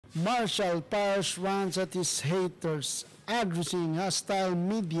Marshall Parrish runs at his haters, addressing hostile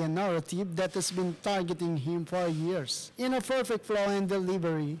media narrative that has been targeting him for years. In a perfect flow and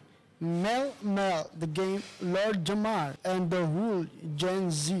delivery, Mel, the Game, Lord Jamar, and the whole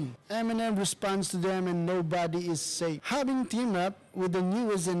Gen Z. Eminem responds to them and nobody is safe. Having teamed up with the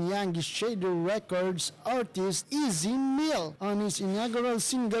newest and youngest Shader Records artist Easy Mill on his inaugural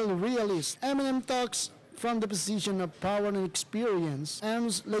single Realist, Eminem talks from the position of power and experience.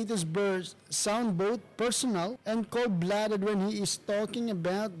 M's latest bursts sound both personal and cold-blooded when he is talking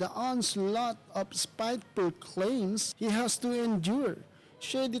about the onslaught of spiteful claims he has to endure.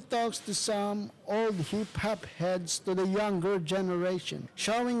 Shady talks to some old hip-hop heads to the younger generation,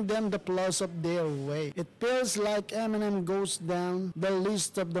 showing them the flaws of their way. It feels like Eminem goes down the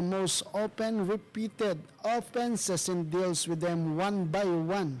list of the most often repeated offenses and deals with them one by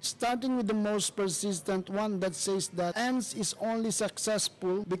one, starting with the most persistent one that says that Ems is only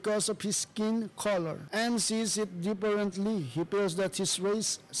successful because of his skin color. M sees it differently. He feels that his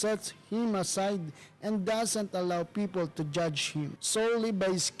race sets him aside and doesn't allow people to judge him solely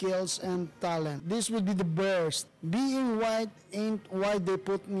by skills and talent. This would be the burst. Being white ain't why they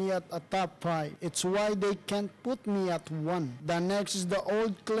put me at a top 5. It's why they can't put me at 1. The next is the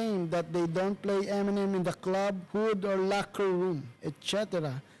old claim that they don't play Eminem in the club, hood, or locker room,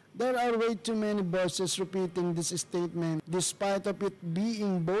 etc. There are way too many voices repeating this statement despite of it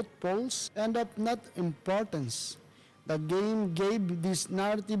being both false and of not importance. The Game gave this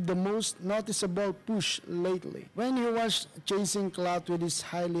narrative the most noticeable push lately, when he was chasing clout with his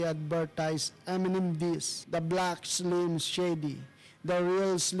highly advertised Eminem diss, the Black Slim Shady. The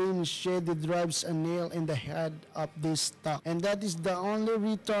real Slim Shady drives a nail in the head of this talk. And that is the only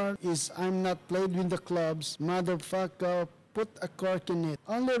retort is I'm not played with the clubs, motherfucker, put a cork in it.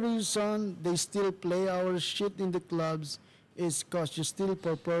 Only reason they still play our shit in the clubs is cause you still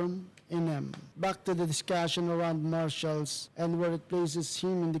perform in them. Back to the discussion around Marshall's and where it places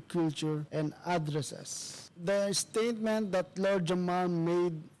him in the culture and addresses. The statement that Lord Jamar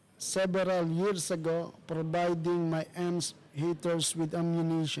made several years ago, providing my M's haters with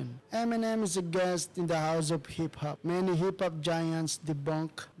ammunition. Eminem is a guest in the house of hip-hop. Many hip-hop giants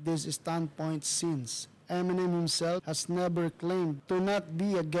debunk this standpoint since Eminem himself has never claimed to not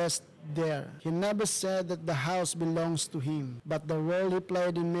be a guest there. He never said that the house belongs to him, but the role he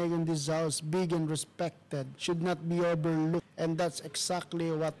played in making this house big and respected should not be overlooked, and that's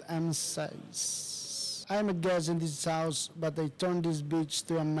exactly what M says. I'm a guest in this house, but I turned this beach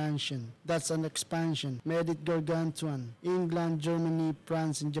to a mansion. That's an expansion, made it gargantuan. England, Germany,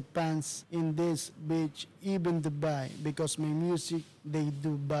 France, and Japan's in this beach, even Dubai, because my music they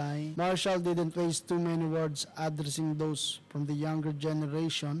do buy. Marshall didn't waste too many words addressing those from the younger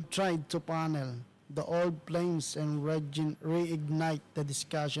generation, tried to panel the old flames and reignite the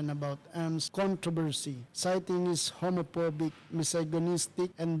discussion about M's controversy, citing his homophobic, misogynistic,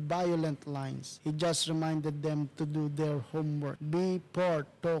 and violent lines. He just reminded them to do their homework before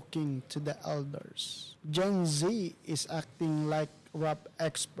talking to the elders. Gen Z is acting like rap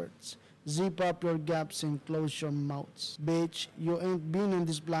experts. Zip up your gaps and close your mouths. Bitch, you ain't been on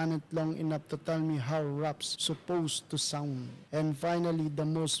this planet long enough to tell me how rap's supposed to sound. And finally, the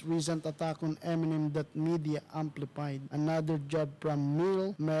most recent attack on Eminem that media amplified. Another job from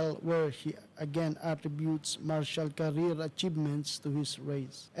Mel where he again attributes Marshall's career achievements to his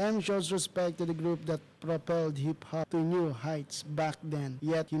race. M shows respect to the group that propelled hip-hop to new heights back then,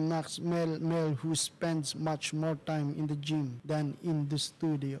 yet he mocks Mel who spends much more time in the gym than in the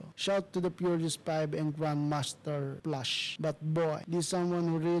studio. Shout to the Furious 5 and Grandmaster Flash. But boy, this someone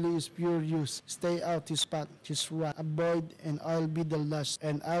who really is furious. Stay out his path, his right. Avoid and I'll be the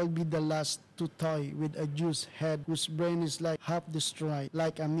last to toy with a juice head whose brain is like half destroyed,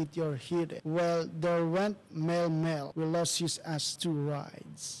 like a meteor hit it. Well, there went Mel. We lost his ass 2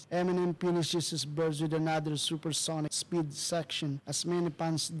 rides. Eminem finishes his verse with another supersonic speed section as many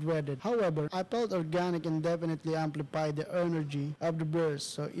fans dreaded. However, I felt organic and definitely amplified the energy of the verse,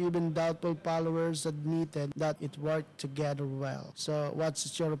 so even doubtful followers admitted that it worked together well. So,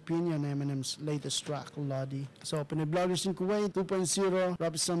 what's your opinion on Eminem's latest track, Lodi? So, Pinibloggers in Kuwait 2.0,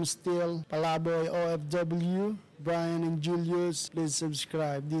 Rap Some Still, Palaboy, OFW, Brian and Julius, please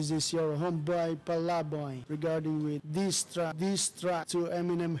subscribe. This is your homeboy Palaboy regarding with this track to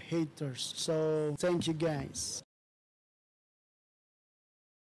Eminem haters. So thank you guys.